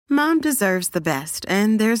Mom deserves the best,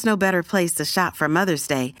 and there's no better place to shop for Mother's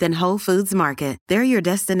Day than Whole Foods Market. They're your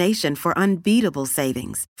destination for unbeatable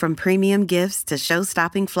savings, from premium gifts to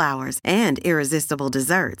show-stopping flowers and irresistible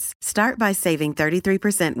desserts. Start by saving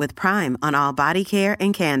 33% with Prime on all body care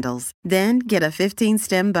and candles. Then get a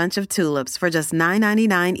 15-stem bunch of tulips for just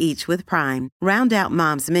 $9.99 each with Prime. Round out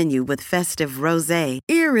Mom's menu with festive rosé,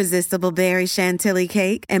 irresistible berry chantilly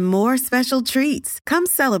cake, and more special treats. Come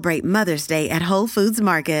celebrate Mother's Day at Whole Foods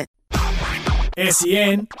Market.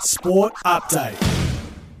 SEN Sport Update.